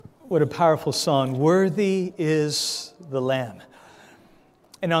What a powerful song. Worthy is the Lamb.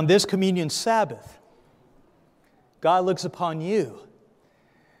 And on this communion Sabbath, God looks upon you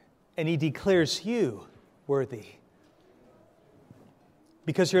and He declares you worthy.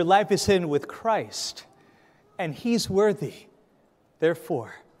 Because your life is hidden with Christ and He's worthy.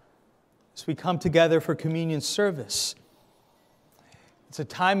 Therefore, as we come together for communion service, it's a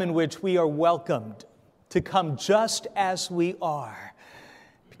time in which we are welcomed to come just as we are.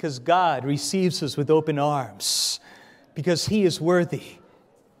 Because God receives us with open arms. Because He is worthy.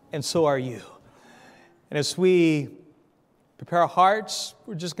 And so are you. And as we prepare our hearts,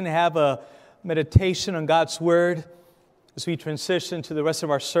 we're just going to have a meditation on God's Word as we transition to the rest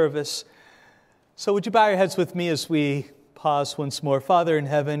of our service. So would you bow your heads with me as we pause once more? Father in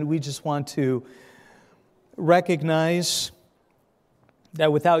heaven, we just want to recognize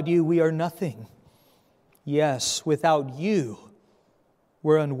that without You, we are nothing. Yes, without You,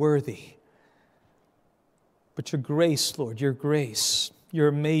 we're unworthy. But Your grace, Lord, Your grace, Your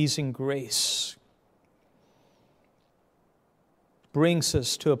amazing grace brings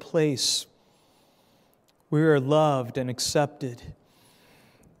us to a place where we are loved and accepted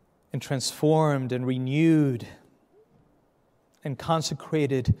and transformed and renewed and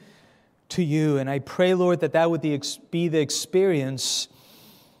consecrated to You. And I pray, Lord, that would be the experience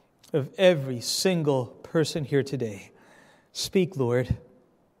of every single person here today. Speak, Lord.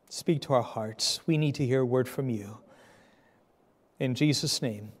 Speak to our hearts. We need to hear a word from You. In Jesus'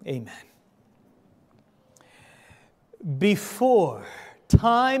 name, amen. Before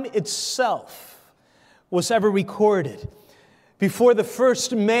time itself was ever recorded, before the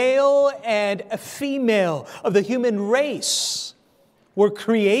first male and a female of the human race were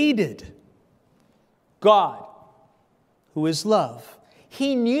created, God, who is love,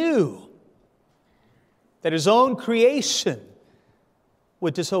 He knew that His own creation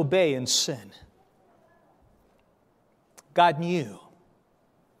would disobey and sin. God knew.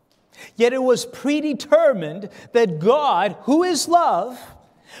 Yet it was predetermined that God, who is love,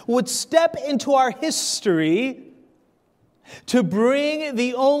 would step into our history to bring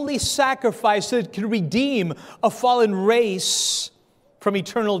the only sacrifice that could redeem a fallen race from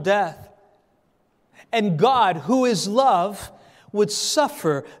eternal death. And God, who is love, would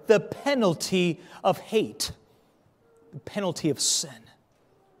suffer the penalty of hate, the penalty of sin.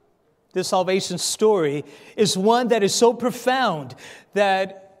 This salvation story is one that is so profound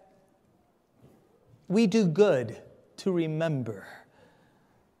that we do good to remember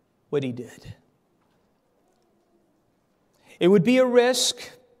what He did. It would be a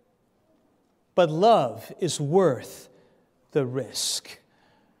risk, but love is worth the risk.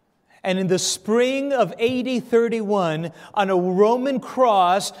 And in the spring of AD 31, on a Roman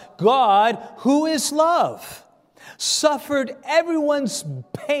cross, God, who is love, suffered everyone's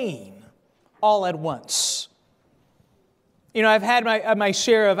pain all at once. You know, I've had my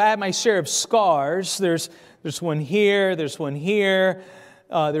share of scars. There's one here, there's one here,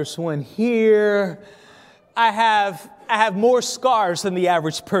 there's one here. I have more scars than the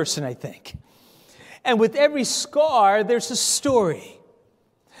average person, I think. And with every scar, there's a story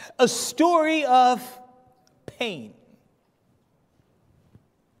of pain.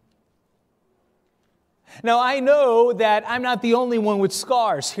 Now, I know that I'm not the only one with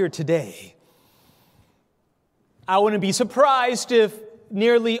scars here today. I wouldn't be surprised if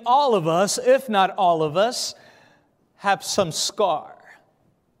nearly all of us, if not all of us, have some scar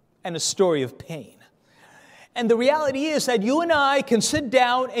and a story of pain. And the reality is that you and I can sit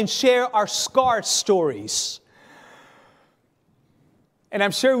down and share our scar stories. And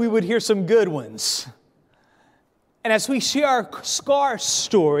I'm sure we would hear some good ones. And as we share our scar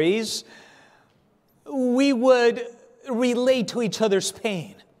stories, we would relate to each other's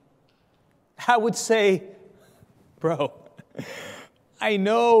pain. I would say, bro, I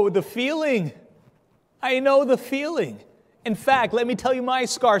know the feeling. I know the feeling. In fact, let me tell you my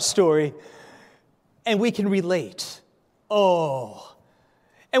scar story, and we can relate. Oh.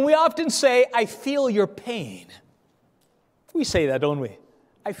 And we often say, I feel your pain. We say that, don't we?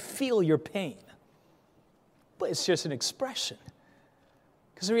 I feel your pain. But it's just an expression.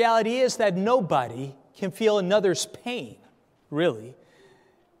 Because the reality is that nobody can feel another's pain, really.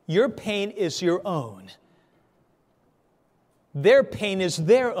 Your pain is your own. Their pain is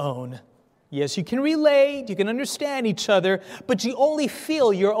their own. Yes, you can relate, you can understand each other, but you only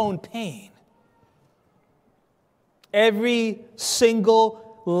feel your own pain. Every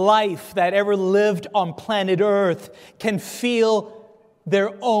single life that ever lived on planet Earth can feel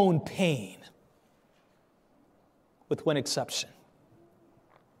their own pain, with one exception.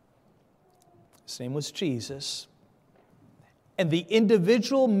 His name was Jesus. and the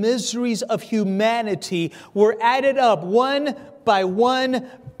individual miseries of humanity were added up one by one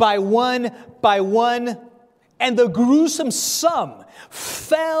by one by one, and the gruesome sum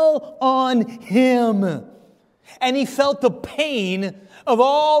fell on him. And he felt the pain of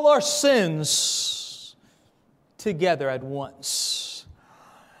all our sins together at once.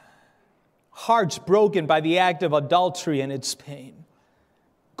 Hearts broken by the act of adultery and its pain.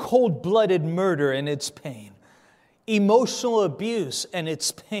 Cold-blooded murder and its pain. Emotional abuse and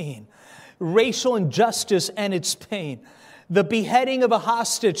its pain. Racial injustice and its pain. The beheading of a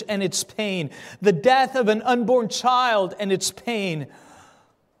hostage and its pain. The death of an unborn child and its pain.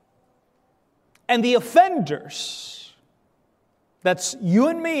 And the offenders, that's you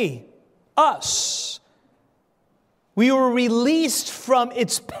and me, us, we were released from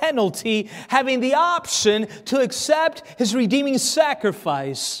its penalty, having the option to accept his redeeming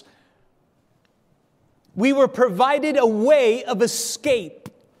sacrifice. We were provided a way of escape.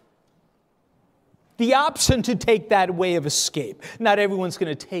 The option to take that way of escape. Not everyone's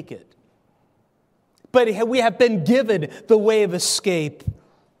going to take it. But we have been given the way of escape,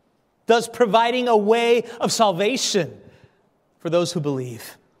 thus providing a way of salvation for those who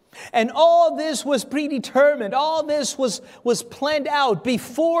believe. And all this was predetermined. All this was planned out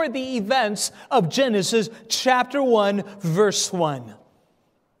before the events of Genesis chapter 1, verse 1.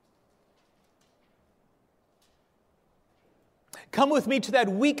 Come with me to that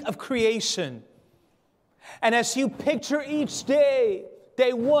week of creation. And as you picture each day,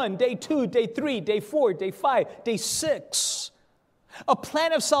 day 1, day 2, day 3, day 4, day 5, day 6, a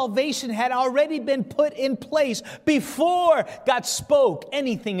plan of salvation had already been put in place before God spoke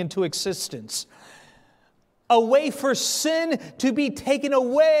anything into existence. A way for sin to be taken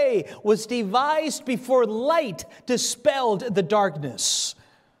away was devised before light dispelled the darkness.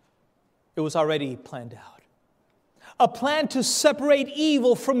 It was already planned out. A plan to separate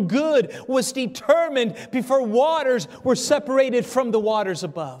evil from good was determined before waters were separated from the waters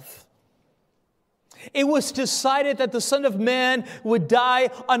above. It was decided that the Son of Man would die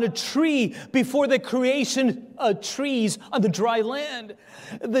on a tree before the creation of trees on the dry land.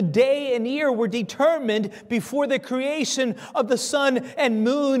 The day and year were determined before the creation of the sun and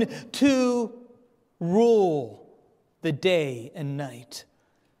moon to rule the day and night.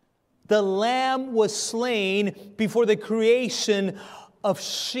 The Lamb was slain before the creation of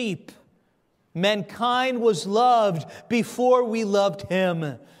sheep. Mankind was loved before we loved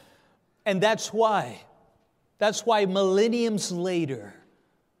Him. And that's why millenniums later,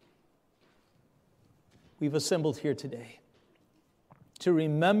 we've assembled here today to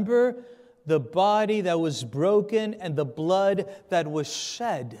remember the body that was broken and the blood that was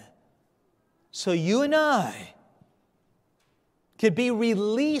shed. So you and I could be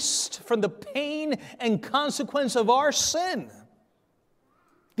released from the pain and consequence of our sin.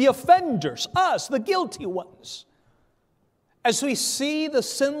 The offenders, us, the guilty ones. As we see the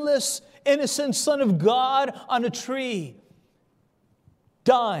sinless, innocent Son of God on a tree,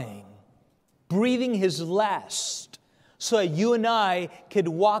 dying, breathing His last, so that you and I could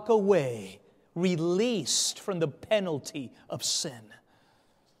walk away released from the penalty of sin.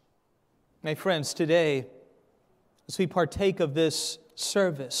 My friends, today, as we partake of this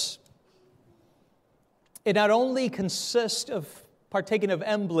service, it not only consists of partaking of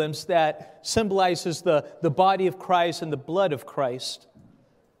emblems that symbolizes the body of Christ and the blood of Christ,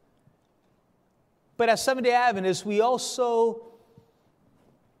 but as Seventh-day Adventists, we also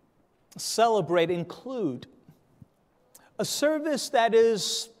include a service that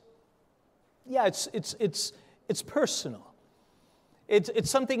is, it's personal. It's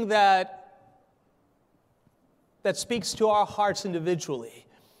something that speaks to our hearts individually.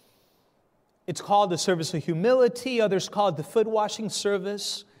 It's called the service of humility. Others call it the foot washing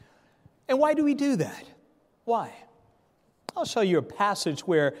service. And why do we do that? Why? I'll show you a passage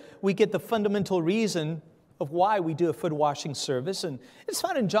where we get the fundamental reason of why we do a foot washing service. And it's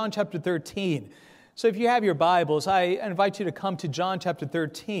found in John chapter 13. So if you have your Bibles, I invite you to come to John chapter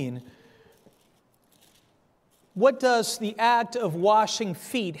 13. What does the act of washing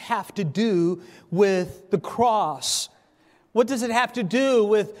feet have to do with the cross? What does it have to do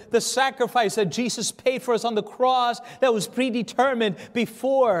with the sacrifice that Jesus paid for us on the cross that was predetermined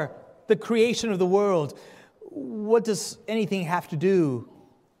before the creation of the world? What does anything have to do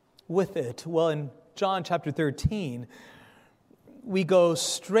with it? Well, in John chapter 13, we go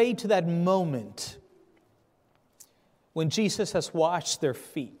straight to that moment when Jesus has washed their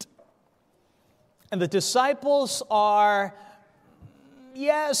feet. And the disciples are,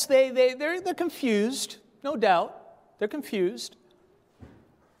 yes, they're confused, no doubt. They're confused.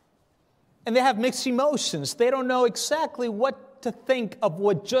 And they have mixed emotions. They don't know exactly what to think of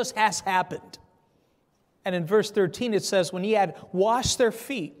what just has happened. And in verse 13 it says, when he had washed their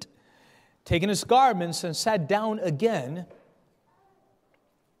feet, taken his garments and sat down again,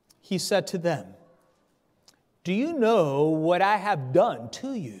 he said to them, do you know what I have done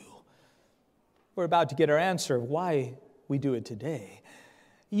to you? We're about to get our answer of why we do it today.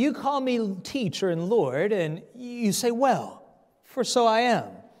 You call me teacher and Lord, and you say, well, for so I am.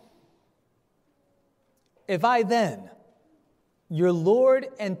 If I then, your Lord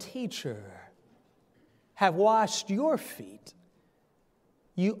and teacher, have washed your feet,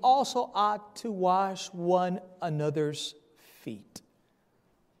 you also ought to wash one another's feet.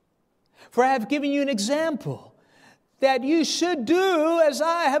 For I have given you an example that you should do as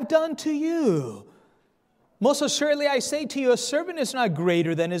I have done to you. Most assuredly I say to you, a servant is not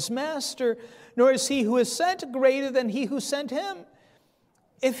greater than his master, nor is he who is sent greater than he who sent him.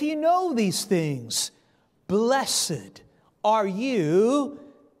 If you know these things, blessed are you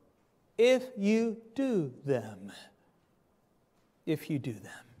if you do them. If you do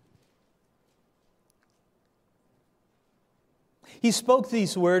them. He spoke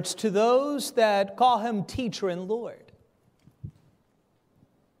these words to those that call him teacher and Lord.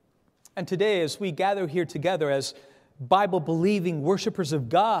 And today, as we gather here together as Bible-believing worshipers of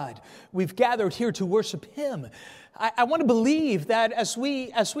God, we've gathered here to worship him. I want to believe that as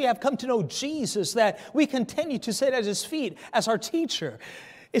we have come to know Jesus, that we continue to sit at his feet as our teacher.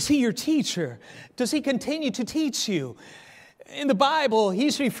 Is he your teacher? Does he continue to teach you? In the Bible,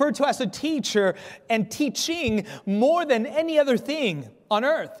 he's referred to as a teacher and teaching more than any other thing on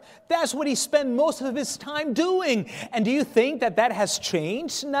earth. That's what he spent most of his time doing. And do you think that that has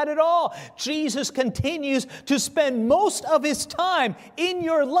changed? Not at all. Jesus continues to spend most of his time in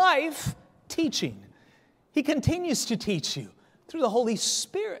your life teaching. He continues to teach you through the Holy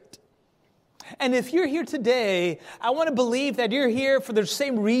Spirit. And if you're here today, I want to believe that you're here for the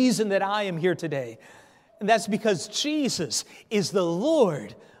same reason that I am here today. And that's because Jesus is the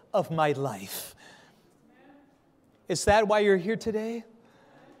Lord of my life. Is that why you're here today?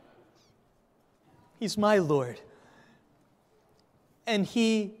 He's my Lord. And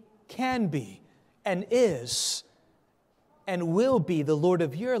he can be and is and will be the Lord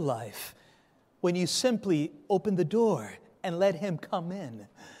of your life when you simply open the door and let him come in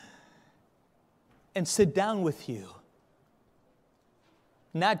and sit down with you.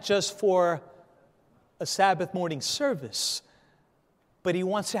 Not just for a Sabbath morning service, but he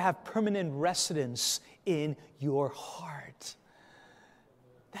wants to have permanent residence in your heart.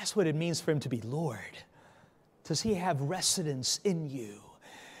 That's what it means for him to be Lord. Does he have residence in you?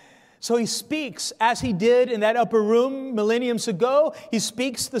 So he speaks as he did in that upper room millenniums ago. He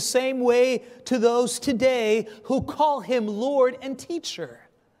speaks the same way to those today who call him Lord and teacher.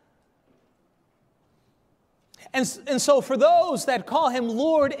 And so for those that call him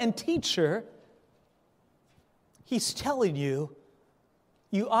Lord and teacher, he's telling you,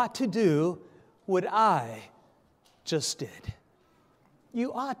 you ought to do what I just did.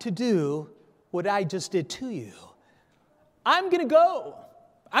 You ought to do what I just did to you. I'm going to go.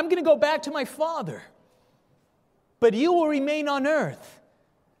 I'm going to go back to my Father. But you will remain on earth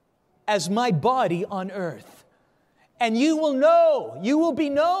as my body on earth. And you will be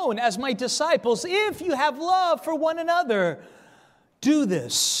known as my disciples if you have love for one another. Do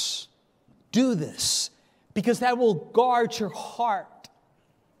this. Do this. Because that will guard your heart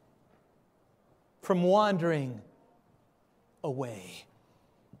from wandering away.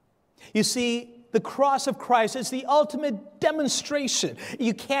 You see, the cross of Christ is the ultimate demonstration.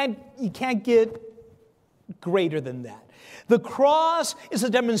 You can't get greater than that. The cross is a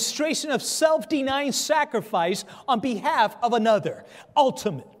demonstration of self-denying sacrifice on behalf of another.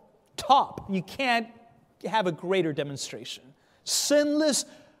 Ultimate, top. You can't have a greater demonstration. Sinless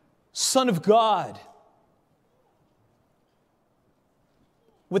Son of God,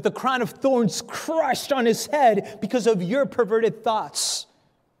 with the crown of thorns crushed on his head because of your perverted thoughts.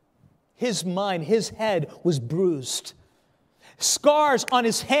 His mind, his head was bruised. Scars on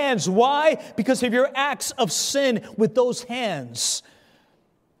his hands. Why? Because of your acts of sin with those hands.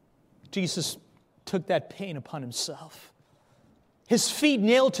 Jesus took that pain upon himself. His feet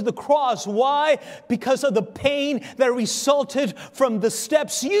nailed to the cross. Why? Because of the pain that resulted from the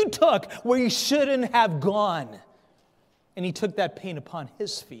steps you took where you shouldn't have gone. And he took that pain upon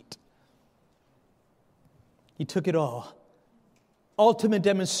his feet. He took it all. Ultimate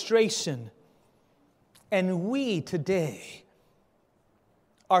demonstration. And we today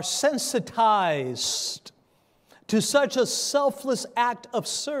are sensitized to such a selfless act of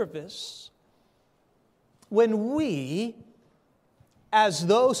service when we as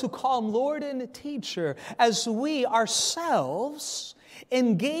those who call Him Lord and Teacher, as we ourselves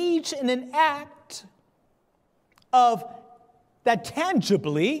engage in an act of that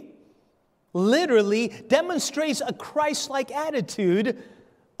tangibly, literally demonstrates a Christ-like attitude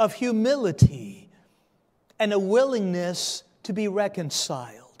of humility and a willingness to be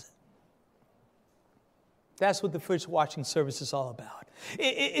reconciled. That's what the first washing service is all about.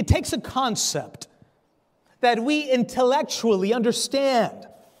 It takes a concept that we intellectually understand.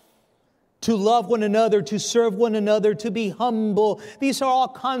 To love one another, to serve one another, to be humble. These are all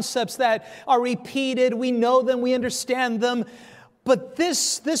concepts that are repeated. We know them, we understand them. But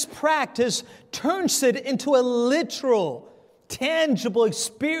this practice turns it into a literal, tangible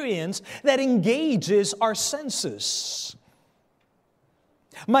experience that engages our senses.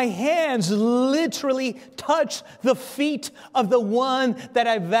 My hands literally touch the feet of the one that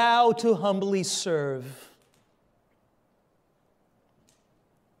I vow to humbly serve.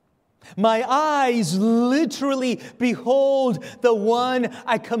 My eyes literally behold the one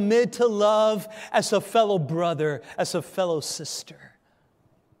I commit to love as a fellow brother, as a fellow sister.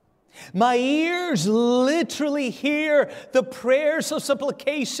 My ears literally hear the prayers of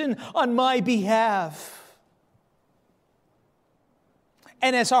supplication on my behalf.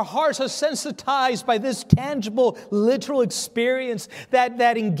 And as our hearts are sensitized by this tangible, literal experience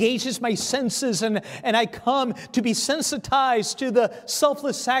that engages my senses, and I come to be sensitized to the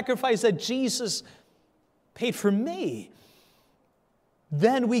selfless sacrifice that Jesus paid for me,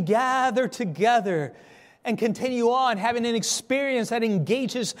 then we gather together and continue on having an experience that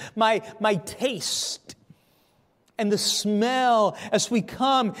engages my taste and the smell as we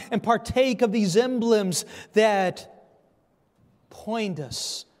come and partake of these emblems that point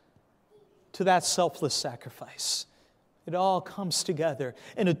us to that selfless sacrifice. It all comes together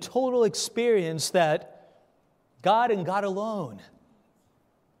in a total experience that God and God alone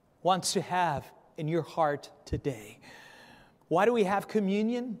wants to have in your heart today. Why do we have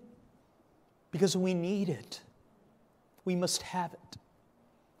communion? Because we need it. We must have it.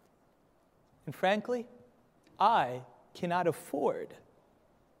 And frankly, I cannot afford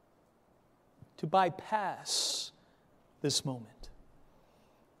to bypass this moment.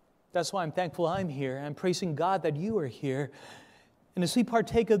 That's why I'm thankful I'm here. I'm praising God that you are here. And as we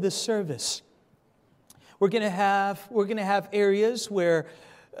partake of this service, we're going to have areas where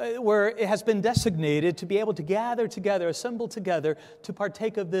it has been designated to be able to gather together, assemble together to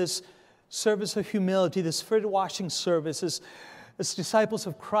partake of this service of humility, this foot washing service, as disciples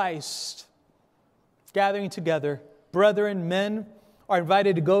of Christ gathering together. Brethren, men are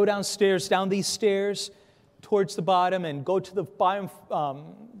invited to go downstairs, down these stairs, towards the bottom, and go to the bottom,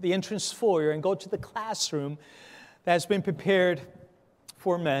 the entrance foyer, and go to the classroom that has been prepared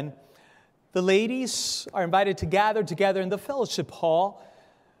for men. The ladies are invited to gather together in the fellowship hall,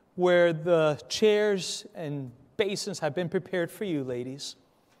 where the chairs and basins have been prepared for you, ladies.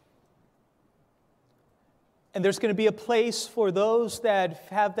 And there's going to be a place for those that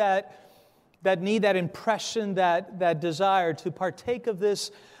have that need, that impression, that desire to partake of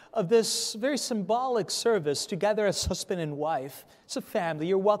this very symbolic service together as husband and wife. It's a family.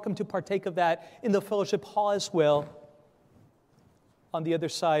 You're welcome to partake of that in the fellowship hall as well, on the other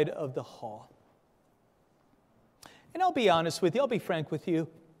side of the hall. And I'll be honest with you, I'll be frank with you.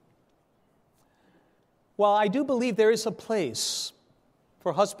 While I do believe there is a place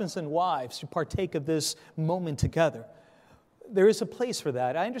for husbands and wives to partake of this moment together, there is a place for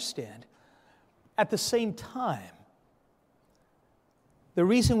that, I understand. At the same time, the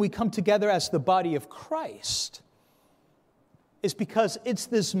reason we come together as the body of Christ is because it's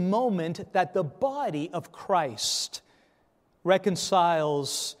this moment that the body of Christ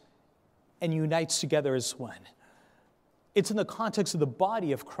reconciles and unites together as one. It's in the context of the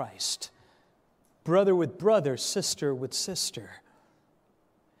body of Christ, brother with brother, sister with sister.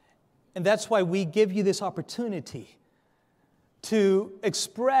 And that's why we give you this opportunity to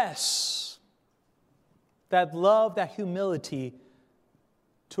express that love, that humility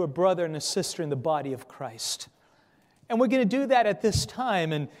to a brother and a sister in the body of Christ. And we're going to do that at this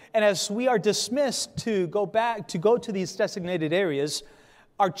time. And as we are dismissed to go to these designated areas,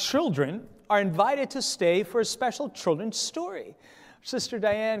 our children are invited to stay for a special children's story. Sister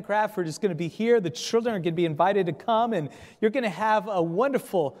Diane Crawford is going to be here. The children are going to be invited to come, and you're going to have a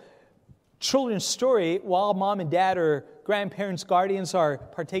wonderful children's story while mom and dad or grandparents, guardians are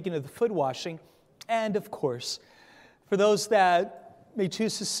partaking of the foot washing. And of course, for those that may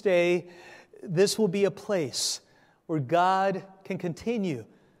choose to stay, this will be a place where God can continue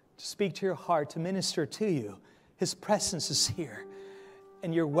to speak to your heart, to minister to you. His presence is here,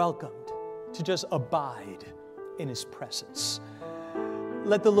 and you're welcomed to just abide in His presence.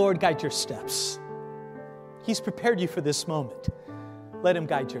 let the Lord guide your steps. He's prepared you for this moment. Let Him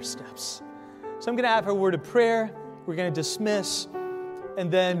guide your steps. So I'm going to have a word of prayer. We're going to dismiss,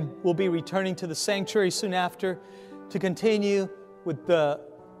 and then we'll be returning to the sanctuary soon after to continue with the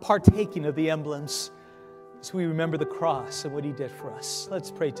partaking of the emblems as we remember the cross and what He did for us.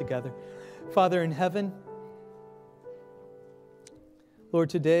 Let's pray together. Father in heaven, Lord,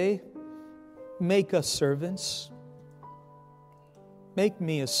 today, make us servants. Make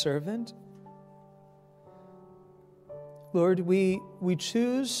me a servant. Lord, we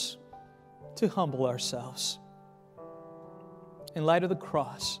choose to humble ourselves in light of the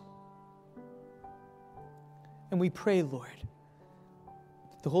cross. And we pray, Lord,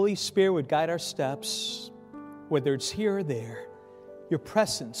 that the Holy Spirit would guide our steps, whether it's here or there. Your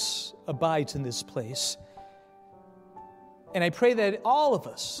presence abides in this place. And I pray that all of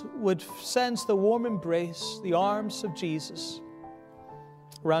us would sense the warm embrace, the arms of Jesus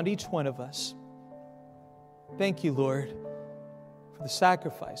around each one of us. Thank you, Lord, for the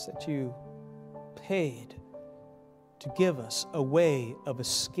sacrifice that you paid to give us a way of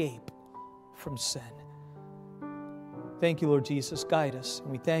escape from sin. Thank you, Lord Jesus. Guide us,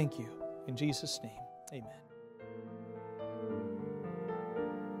 and we thank you. In Jesus' name, amen.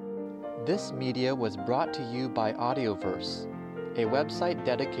 This media was brought to you by Audioverse, a website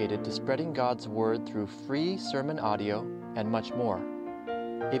dedicated to spreading God's Word through free sermon audio and much more.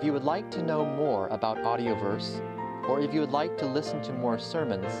 If you would like to know more about Audioverse, or if you would like to listen to more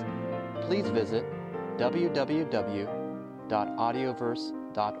sermons, please visit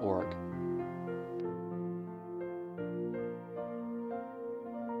www.audioverse.org.